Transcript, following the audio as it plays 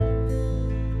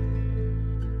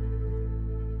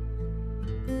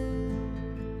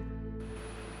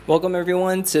Welcome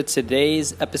everyone to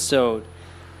today's episode.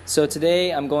 So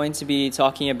today I'm going to be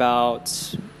talking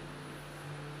about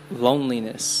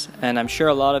loneliness, and I'm sure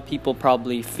a lot of people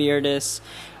probably fear this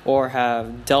or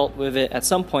have dealt with it at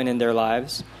some point in their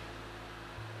lives.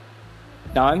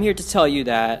 Now I'm here to tell you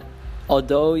that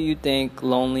although you think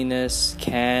loneliness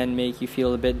can make you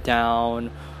feel a bit down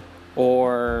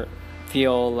or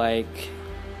feel like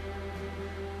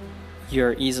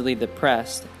you're easily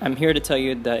depressed, I'm here to tell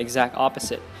you the exact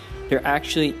opposite. There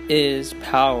actually is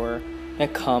power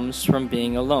that comes from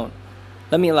being alone.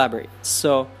 Let me elaborate.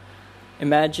 So,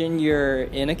 imagine you're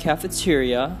in a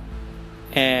cafeteria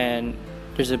and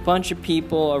there's a bunch of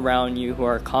people around you who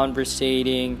are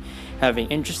conversating, having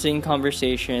interesting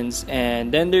conversations,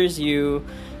 and then there's you're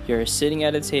sitting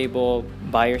at a table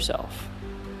by yourself.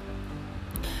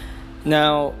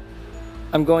 Now,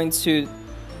 I'm going to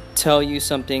tell you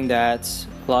something that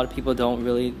a lot of people don't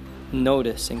really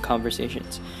notice in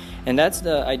conversations. And that's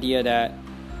the idea that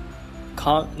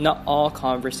not all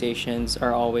conversations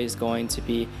are always going to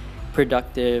be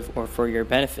productive or for your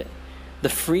benefit. The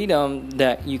freedom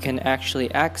that you can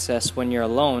actually access when you're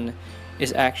alone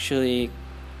is actually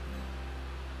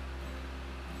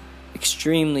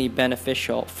extremely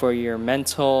beneficial for your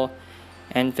mental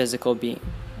and physical being.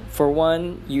 For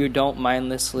one, you don't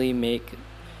mindlessly make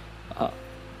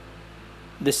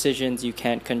decisions you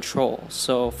can't control.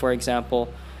 So, for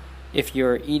example, if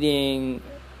you're eating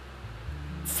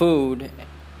food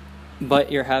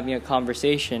but you're having a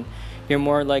conversation, you're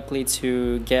more likely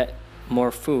to get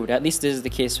more food. At least this is the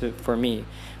case for me.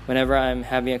 Whenever I'm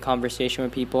having a conversation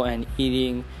with people and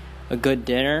eating a good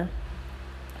dinner,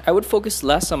 I would focus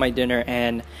less on my dinner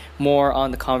and more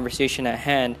on the conversation at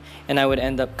hand, and I would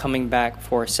end up coming back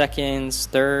for seconds,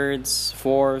 thirds,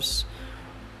 fourths,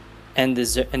 and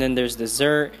then there's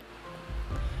dessert.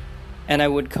 And I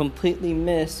would completely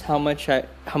miss how much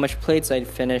plates I'd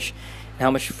finish and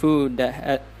how much food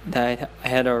that I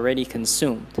had already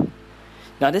consumed.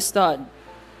 Now this thought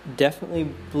definitely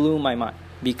blew my mind,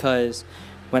 because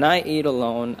when I ate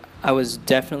alone, I was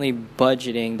definitely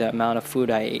budgeting the amount of food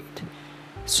I ate.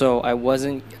 So I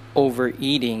wasn't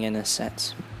overeating in a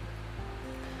sense.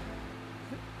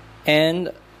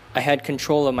 And I had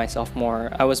control of myself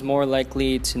more. I was more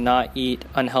likely to not eat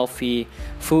unhealthy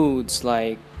foods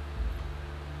like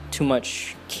too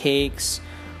much cakes,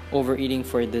 overeating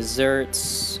for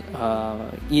desserts,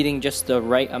 eating just the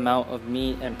right amount of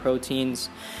meat and proteins,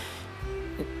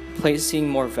 placing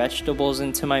more vegetables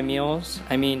into my meals.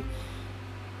 I mean,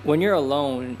 when you're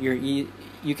alone,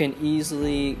 you can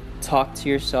easily talk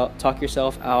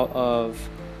yourself out of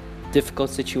difficult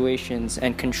situations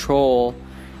and control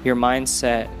your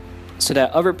mindset so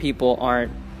that other people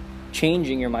aren't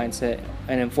changing your mindset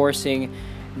and enforcing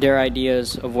their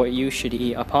ideas of what you should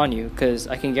eat upon you. Because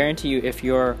I can guarantee you, if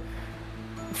your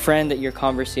friend that you're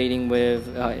conversating with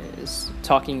is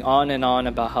talking on and on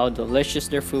about how delicious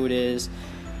their food is,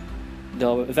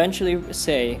 they'll eventually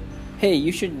say, hey,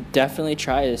 you should definitely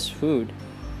try this food.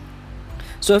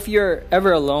 So if you're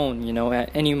ever alone, at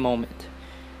any moment,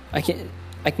 I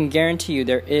can guarantee you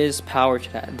there is power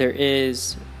to that. There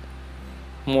is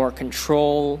more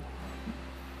control,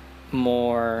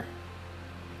 more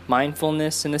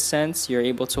mindfulness in a sense. You're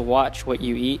able to watch what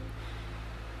you eat.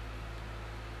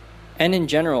 And in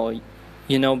general,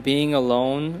 being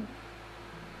alone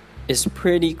is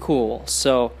pretty cool.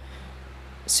 So,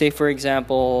 say for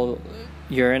example,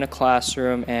 you're in a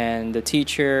classroom and the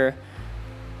teacher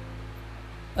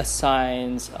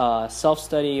assigns a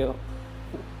self-study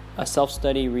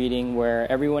reading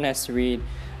where everyone has to read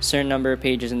a certain number of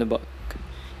pages in the book,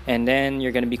 and then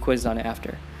you're going to be quizzed on it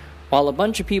after. While a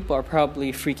bunch of people are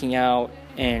probably freaking out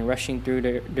and rushing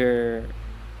through their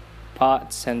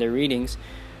thoughts and their readings,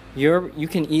 you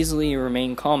can easily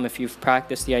remain calm if you've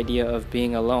practiced the idea of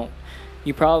being alone.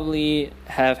 You probably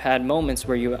have had moments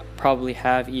where you probably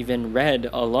have even read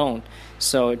alone.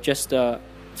 So just the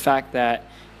fact that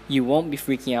you won't be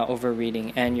freaking out over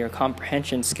reading, and your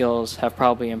comprehension skills have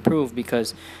probably improved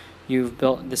because you've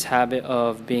built this habit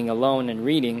of being alone and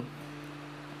reading,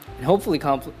 and hopefully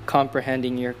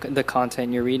comprehending the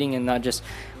content you're reading and not just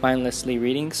mindlessly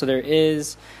reading. So there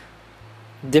is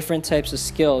different types of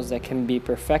skills that can be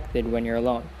perfected when you're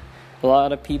alone. A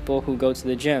lot of people who go to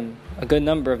the gym, a good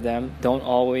number of them don't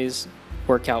always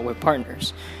work out with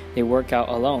partners. They work out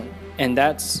alone. And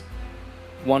that's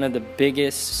one of the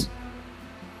biggest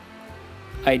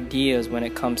ideas when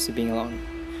it comes to being alone.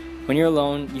 When you're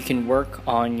alone, you can work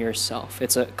on yourself.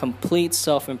 It's a complete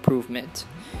self-improvement.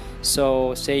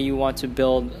 So say you want to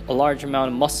build a large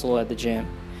amount of muscle at the gym.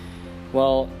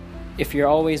 Well, if you're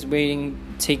always waiting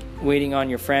on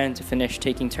your friend to finish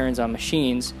taking turns on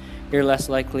machines, you're less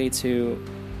likely to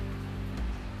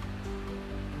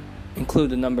include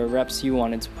the number of reps you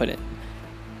wanted to put in.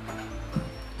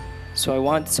 So I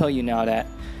want to tell you now that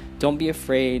don't be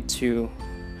afraid to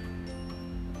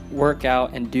work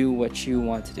out and do what you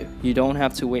want to do. You don't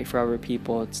have to wait for other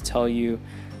people to tell you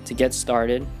to get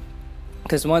started,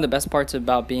 because one of the best parts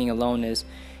about being alone is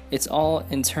it's all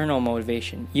internal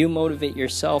motivation. You motivate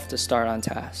yourself to start on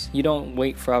tasks. You don't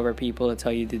wait for other people to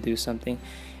tell you to do something,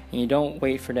 and you don't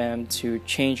wait for them to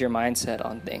change your mindset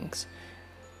on things.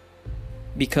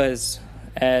 Because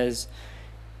as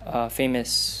a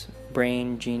famous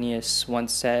brain genius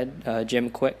once said, Jim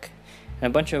Quick, and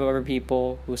a bunch of other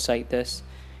people who cite this,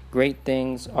 great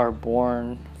things are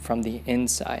born from the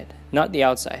inside, not the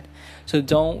outside. So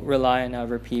don't rely on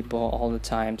other people all the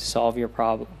time to solve your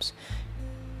problems.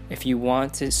 If you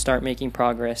want to start making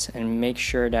progress and make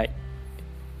sure that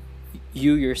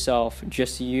you yourself,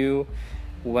 just you,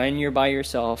 when you're by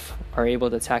yourself, are able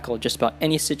to tackle just about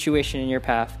any situation in your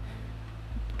path,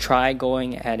 try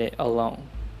going at it alone.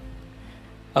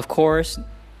 Of course,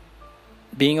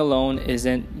 being alone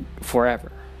isn't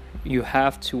forever. You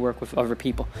have to work with other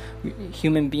people.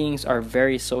 Human beings are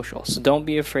very social, so don't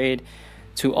be afraid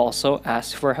to also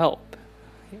ask for help.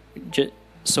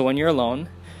 So when you're alone,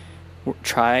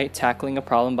 try tackling a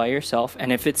problem by yourself,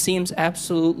 and if it seems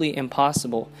absolutely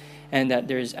impossible and that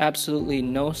there's absolutely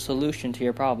no solution to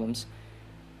your problems,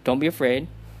 don't be afraid.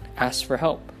 Ask for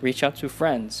help. Reach out to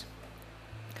friends.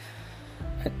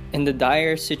 In the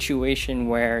dire situation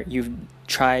where you've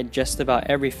tried just about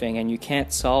everything and you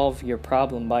can't solve your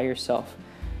problem by yourself,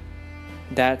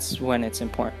 that's when it's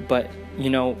important. But,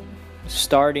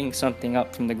 starting something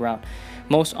up from the ground.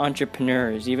 Most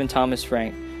entrepreneurs, even Thomas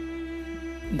Frank,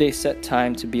 they set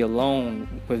time to be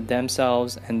alone with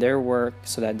themselves and their work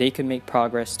so that they can make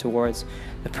progress towards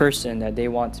the person that they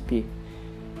want to be.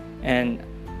 And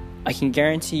I can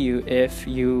guarantee you, if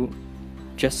you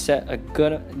just set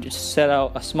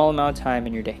out a small amount of time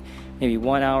in your day, maybe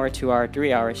 1 hour, 2 hours,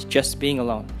 3 hours, just being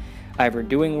alone, either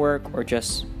doing work or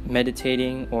just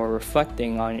meditating or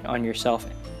reflecting on yourself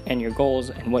and your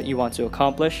goals and what you want to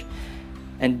accomplish,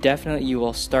 and definitely you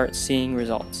will start seeing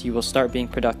results. You will start being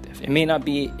productive. It may not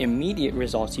be immediate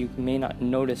results. You may not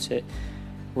notice it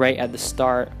right at the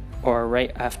start or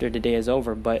right after the day is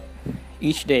over, but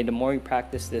each day, the more you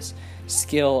practice this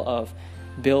skill of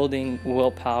building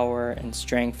willpower and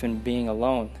strength and being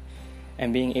alone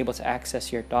and being able to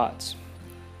access your thoughts,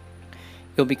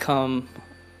 you'll become,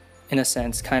 in a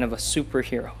sense, kind of a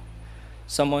superhero.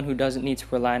 Someone who doesn't need to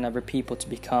rely on other people to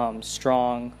become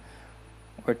strong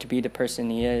or to be the person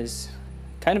he is.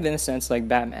 Kind of in a sense like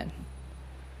Batman.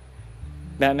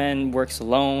 Batman works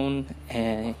alone,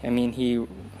 and he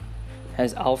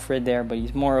has Alfred there, but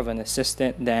he's more of an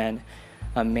assistant than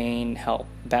a main help.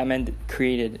 Batman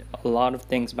created a lot of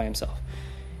things by himself.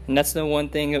 And that's the one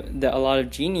thing that a lot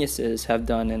of geniuses have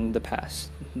done in the past.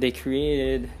 They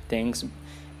created things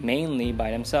mainly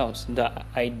by themselves. The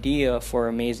idea for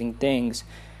amazing things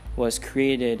was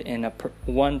created in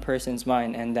one person's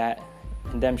mind, and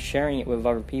them sharing it with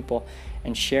other people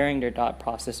and sharing their thought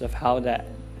process of how that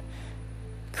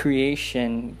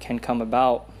creation can come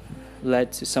about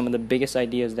led to some of the biggest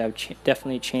ideas that have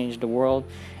definitely changed the world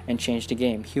and changed the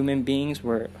game. Human beings,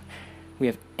 we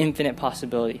have infinite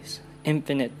possibilities,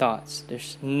 infinite thoughts.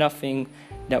 There's nothing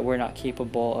that we're not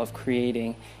capable of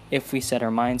creating if we set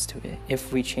our minds to it,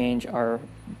 if we change our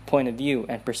point of view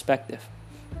and perspective.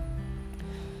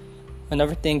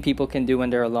 Another thing people can do when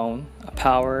they're alone, a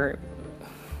power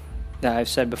that I've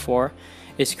said before,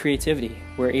 is creativity.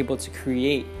 We're able to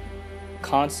create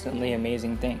constantly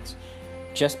amazing things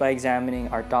just by examining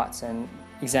our thoughts and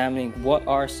examining what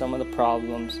are some of the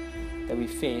problems that we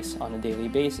face on a daily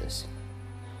basis.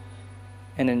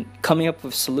 And then coming up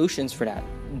with solutions for that.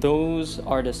 Those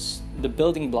are the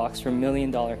building blocks for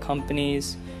million-dollar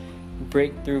companies,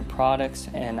 breakthrough products,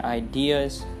 and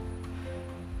ideas.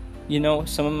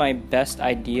 Some of my best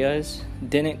ideas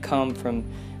didn't come from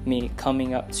me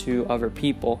coming up to other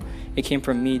people. It came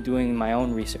from me doing my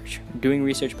own research, doing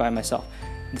research by myself,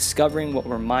 discovering what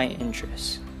were my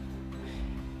interests.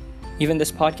 Even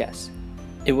this podcast,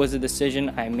 it was a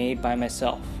decision I made by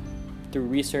myself through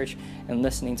research and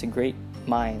listening to great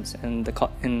minds, and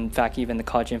in fact even the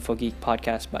College Info Geek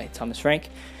podcast by Thomas Frank.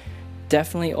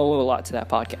 Definitely owe a lot to that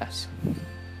podcast.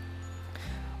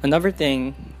 Another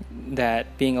thing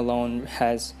that being alone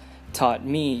has taught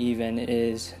me even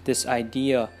is this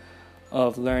idea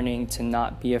of learning to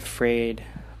not be afraid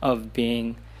of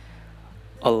being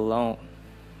alone,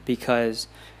 because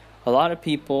a lot of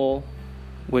people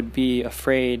would be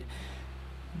afraid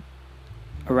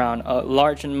around a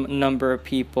large number of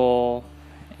people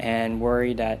and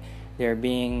worry that they're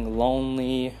being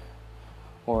lonely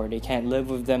or they can't live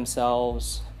with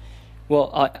themselves.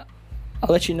 Well, I'll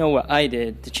let you know what I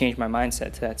did to change my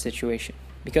mindset to that situation,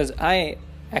 because I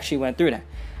actually went through that.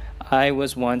 I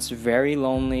was once very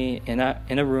lonely in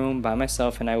a room by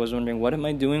myself, and I was wondering, what am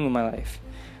I doing with my life?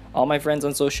 All my friends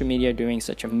on social media are doing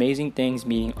such amazing things,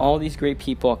 meeting all these great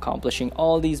people, accomplishing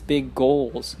all these big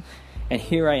goals. And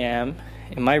here I am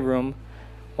in my room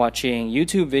watching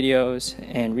YouTube videos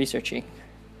and researching.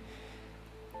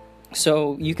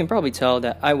 So you can probably tell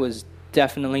that I was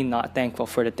definitely not thankful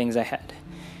for the things I had.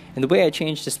 And the way I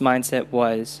changed this mindset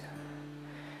was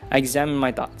I examined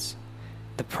my thoughts,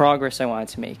 the progress I wanted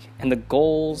to make, and the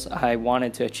goals I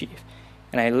wanted to achieve.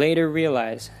 And I later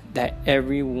realized that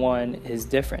everyone is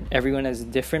different. Everyone has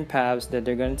different paths that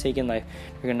they're going to take in life.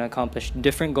 They're going to accomplish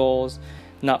different goals.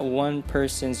 Not one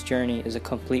person's journey is a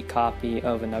complete copy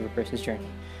of another person's journey.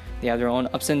 They have their own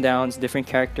ups and downs, different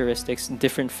characteristics,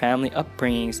 different family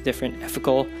upbringings, different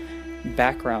ethical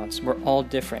backgrounds. We're all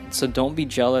different. So don't be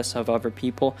jealous of other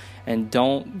people, and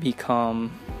don't blame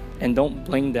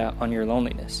that on your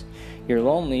loneliness. You're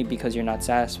lonely because you're not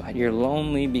satisfied. You're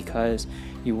lonely because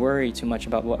you worry too much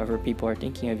about what other people are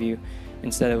thinking of you,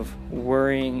 instead of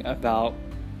worrying about...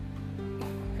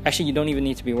 Actually, you don't even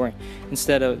need to be worrying.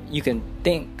 Instead of, you can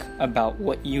think about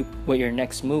what your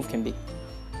next move can be.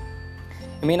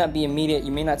 It may not be immediate.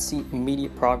 You may not see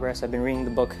immediate progress. I've been reading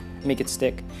the book Make It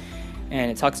Stick, and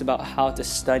it talks about how to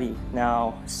study.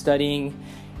 Now, studying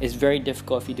is very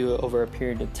difficult if you do it over a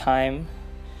period of time,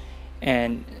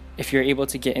 and if you're able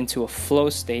to get into a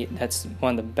flow state, that's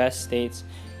one of the best states.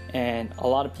 And a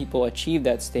lot of people achieve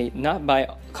that state not by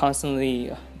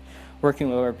constantly working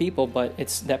with other people, but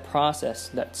it's that process.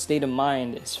 That state of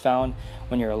mind is found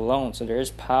when you're alone. So there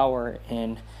is power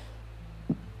in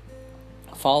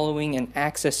following and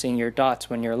accessing your thoughts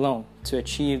when you're alone to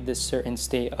achieve this certain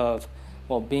state of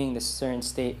well-being, this certain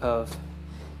state of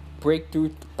breakthrough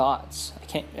thoughts. I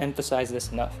can't emphasize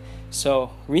this enough.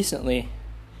 So recently,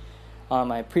 on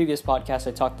my previous podcast,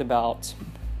 I talked about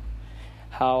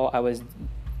how I was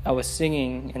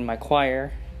singing in my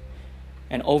choir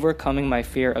and overcoming my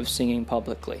fear of singing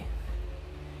publicly.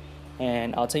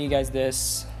 And I'll tell you guys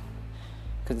this,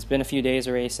 because it's been a few days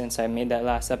already since I made that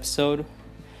last episode.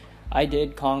 I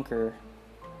did conquer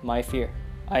my fear.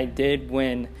 I did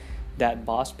win that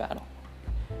boss battle.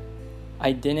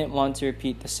 I didn't want to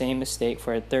repeat the same mistake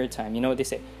for a third time. You know what they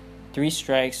say? 3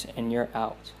 strikes and you're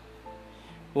out.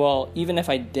 Well, even if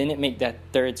I didn't make that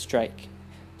third strike,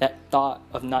 that thought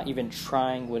of not even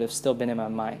trying would have still been in my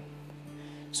mind.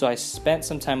 So I spent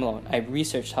some time alone. I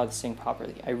researched how to sing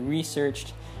properly. I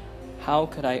researched how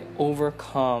could I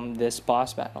overcome this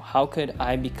boss battle? How could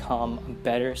I become a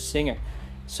better singer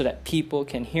so that people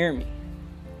can hear me?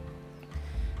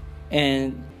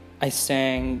 And I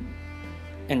sang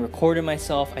and recorded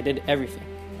myself. I did everything.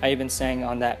 I even sang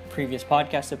on that previous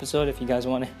podcast episode. If you guys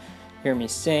want to hear me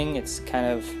sing, it's kind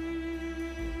of,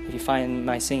 if you find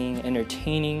my singing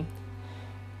entertaining.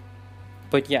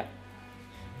 But yeah,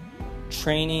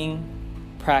 training,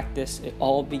 practice, it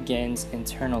all begins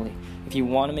internally. If you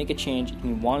want to make a change, if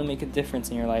you want to make a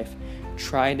difference in your life,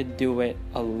 try to do it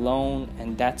alone,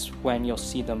 and that's when you'll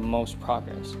see the most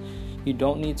progress. You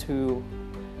don't need to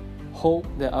hope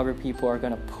that other people are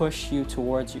going to push you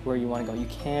towards where you want to go. You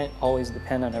can't always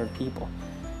depend on other people.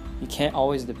 You can't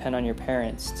always depend on your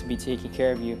parents to be taking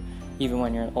care of you, even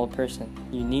when you're an old person.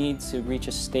 You need to reach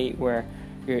a state where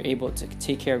you're able to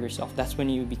take care of yourself. That's when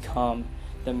you become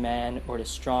the man or the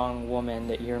strong woman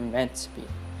that you're meant to be.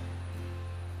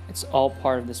 It's all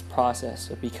part of this process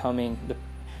of becoming the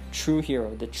true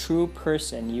hero, the true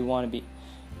person you want to be.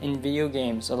 In video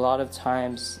games, a lot of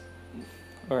times,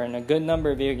 or in a good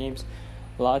number of video games,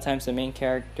 a lot of times the main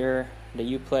character that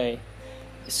you play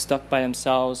is stuck by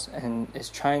themselves and is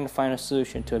trying to find a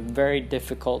solution to a very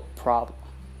difficult problem.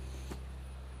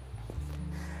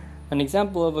 An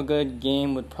example of a good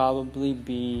game would probably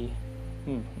be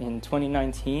in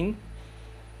 2019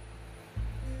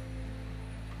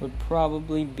 would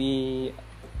probably be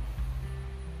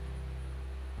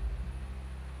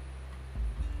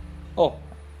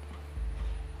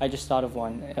I just thought of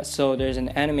one. So there's an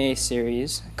anime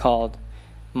series called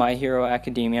My Hero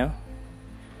Academia.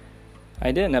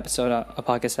 I did a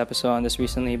podcast episode on this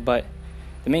recently, but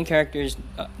the main character's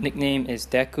nickname is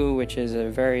Deku, which is a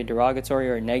very derogatory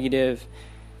or negative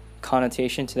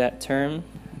connotation to that term.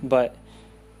 But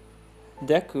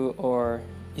Deku, or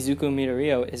Izuku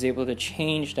Midoriya, is able to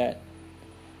change that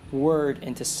word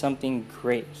into something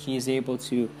great. He is able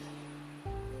to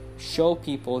show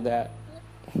people that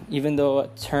even though a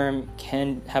term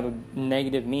can have a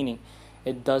negative meaning,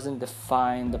 it doesn't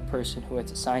define the person who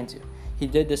it's assigned to. He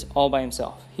did this all by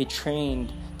himself. He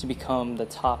trained to become the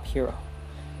top hero.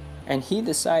 And he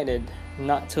decided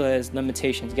not to let his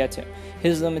limitations get to him.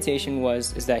 His limitation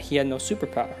is that he had no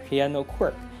superpower. He had no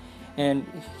quirk. And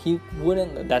he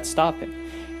wouldn't let that stop him.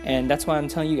 And that's why I'm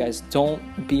telling you guys,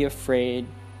 don't be afraid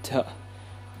to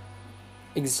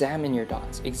examine your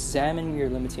dots, examine your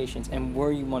limitations and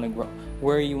where you want to grow,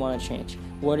 where you want to change,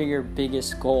 what are your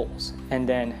biggest goals, and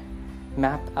then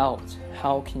map out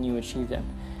how can you achieve them.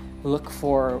 Look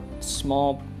for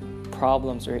small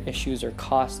problems or issues or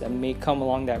costs that may come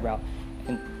along that route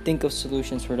and think of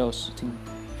solutions for those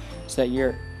so that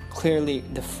you're clearly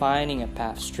defining a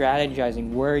path,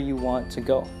 strategizing where you want to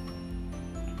go.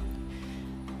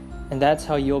 And that's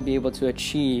how you'll be able to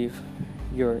achieve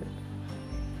your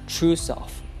true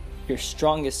self, your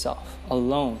strongest self,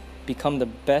 alone. Become the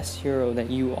best hero that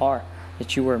you are,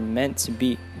 that you were meant to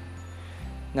be.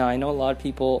 Now, I know a lot of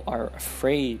people are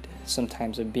afraid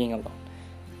sometimes of being alone.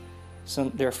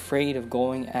 They're afraid of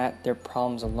going at their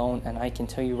problems alone, and I can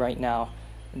tell you right now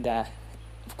that,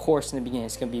 of course, in the beginning,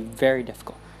 it's going to be very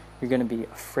difficult. You're going to be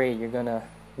afraid. You're going to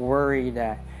worry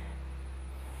that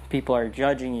people are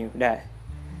judging you, that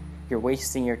you're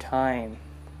wasting your time.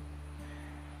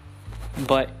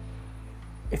 But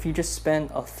if you just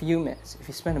spend a few minutes, if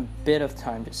you spend a bit of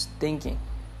time just thinking,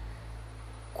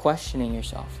 questioning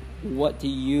yourself, what do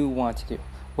you want to do?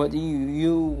 What do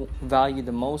you value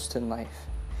the most in life?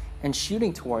 And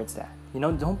shooting towards that.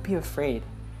 Don't be afraid.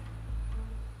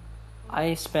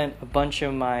 I spent a bunch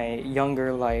of my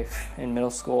younger life in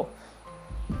middle school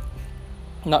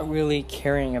not really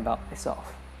caring about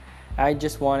myself. I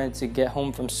just wanted to get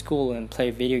home from school and play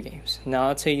video games. Now,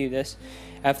 I'll tell you this.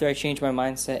 After I changed my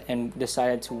mindset and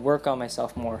decided to work on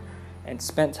myself more and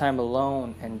spent time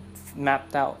alone and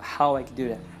mapped out how I could do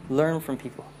that, learn from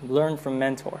people, learn from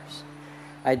mentors,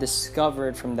 I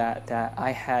discovered from that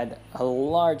I had a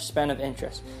large span of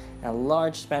interest and a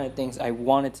large span of things I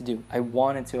wanted to do, I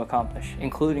wanted to accomplish,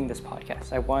 including this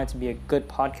podcast. I wanted to be a good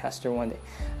podcaster one day.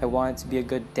 I wanted to be a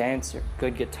good dancer,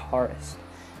 good guitarist.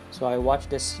 So I watched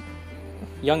this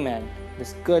young man,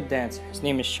 this good dancer. His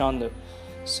name is Shandu.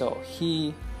 So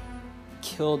he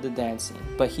killed the dancing,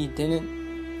 but he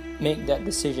didn't make that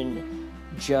decision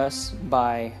just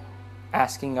by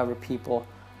asking other people,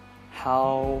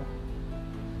 how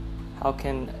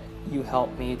can you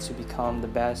help me to become the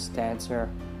best dancer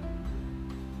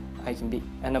I can be?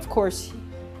 And of course,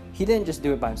 he didn't just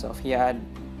do it by himself. He had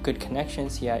good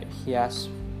connections.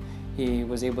 He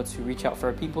was able to reach out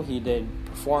for people. He did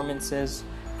performances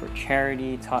for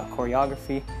charity, taught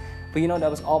choreography. But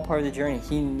that was all part of the journey.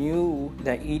 He knew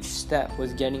that each step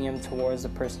was getting him towards the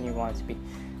person he wanted to be,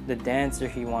 the dancer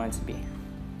he wanted to be.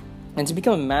 And to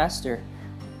become a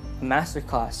master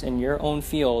class in your own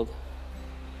field,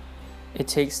 it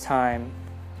takes time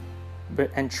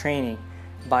and training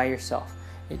by yourself.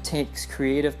 It takes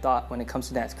creative thought when it comes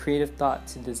to dance. Creative thought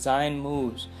to design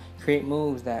moves, create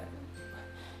moves that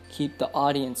keep the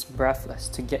audience breathless,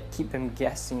 to keep them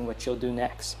guessing what you'll do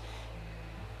next.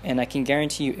 And I can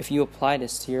guarantee you, if you apply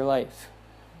this to your life,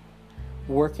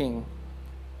 accessing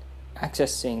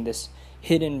this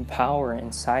hidden power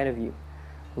inside of you,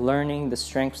 learning the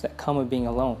strengths that come with being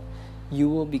alone, you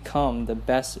will become the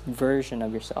best version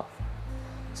of yourself.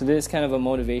 So this is kind of a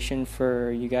motivation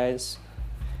for you guys,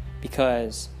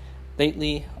 because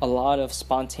lately a lot of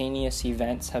spontaneous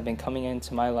events have been coming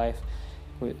into my life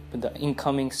with the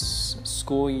incoming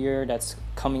school year that's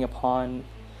coming upon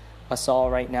us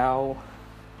all right now.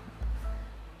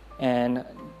 And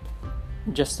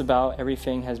just about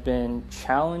everything has been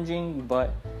challenging,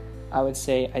 but I would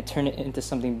say I turn it into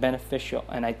something beneficial,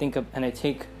 and I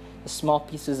take the small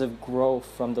pieces of growth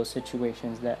from those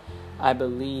situations that I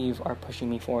believe are pushing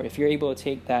me forward. If you're able to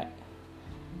take that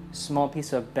small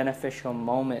piece of beneficial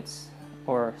moments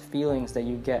or feelings that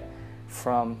you get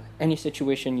from any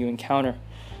situation you encounter,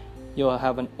 you'll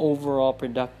have an overall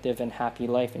productive and happy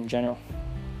life in general.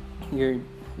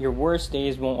 Your worst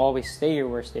days won't always stay your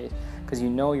worst days, because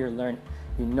you're learning.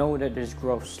 You know that there's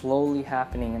growth slowly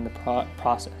happening in the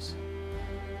process.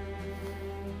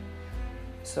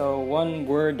 So one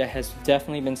word that has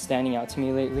definitely been standing out to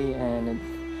me lately,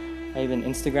 and I even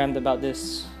Instagrammed about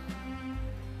this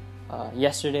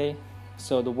yesterday.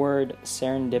 So the word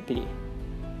serendipity.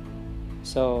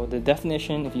 So the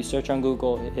definition, if you search on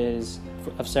Google,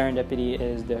 of serendipity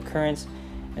is the occurrence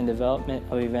and development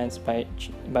of events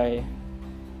by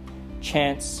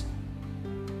chance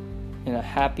in a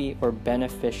happy or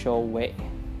beneficial way.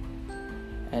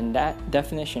 And that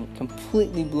definition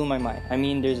completely blew my mind. I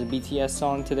mean, there's a BTS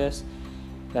song to this,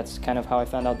 That's kind of how I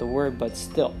found out the word, but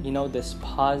still, this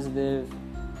positive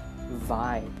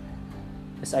vibe,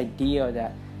 this idea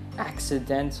that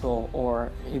accidental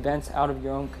or events out of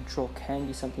your own control can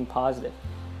be something positive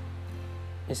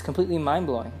is completely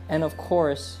mind-blowing. And of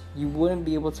course, you wouldn't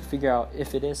be able to figure out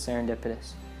if it is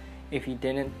serendipitous if you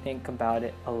didn't think about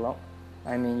it alone.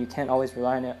 I mean, you can't always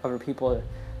rely on other people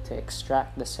to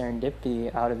extract the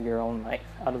serendipity out of your own life,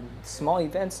 out of small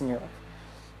events in your life.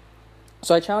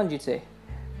 So I challenge you today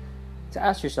to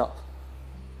ask yourself,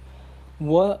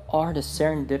 what are the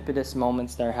serendipitous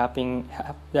moments that are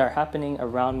happening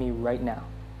around me right now?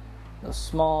 Those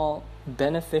small,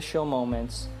 beneficial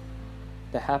moments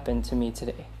that happen to me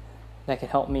today that can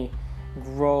help me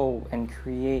grow and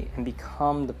create and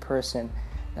become the person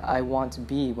that I want to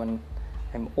be when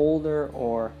I'm older,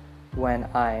 or when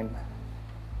I'm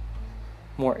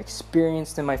more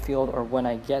experienced in my field, or when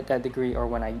I get that degree, or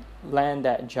when I land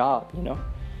that job.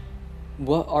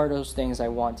 What are those things I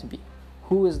want to be?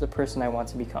 Who is the person I want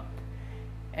to become?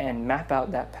 And map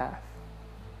out that path.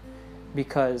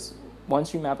 Because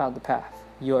once you map out the path,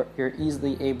 you're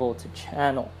easily able to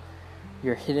channel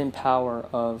your hidden power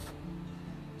of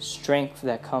strength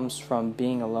that comes from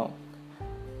being alone.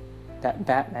 That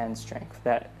Batman strength,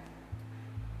 that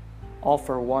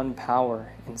all-for-one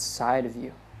power inside of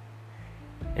you.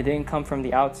 It didn't come from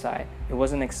the outside. It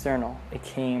wasn't external. It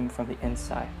came from the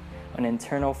inside. An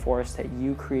internal force that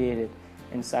you created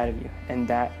inside of you. And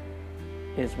that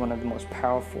is one of the most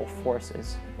powerful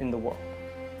forces in the world.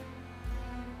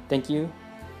 Thank you.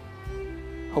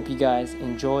 Hope you guys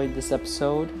enjoyed this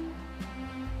episode.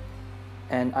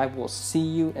 And I will see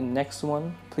you in the next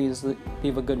one. Please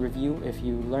leave a good review if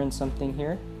you learned something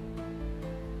here.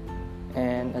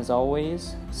 And as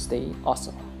always, stay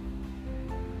awesome.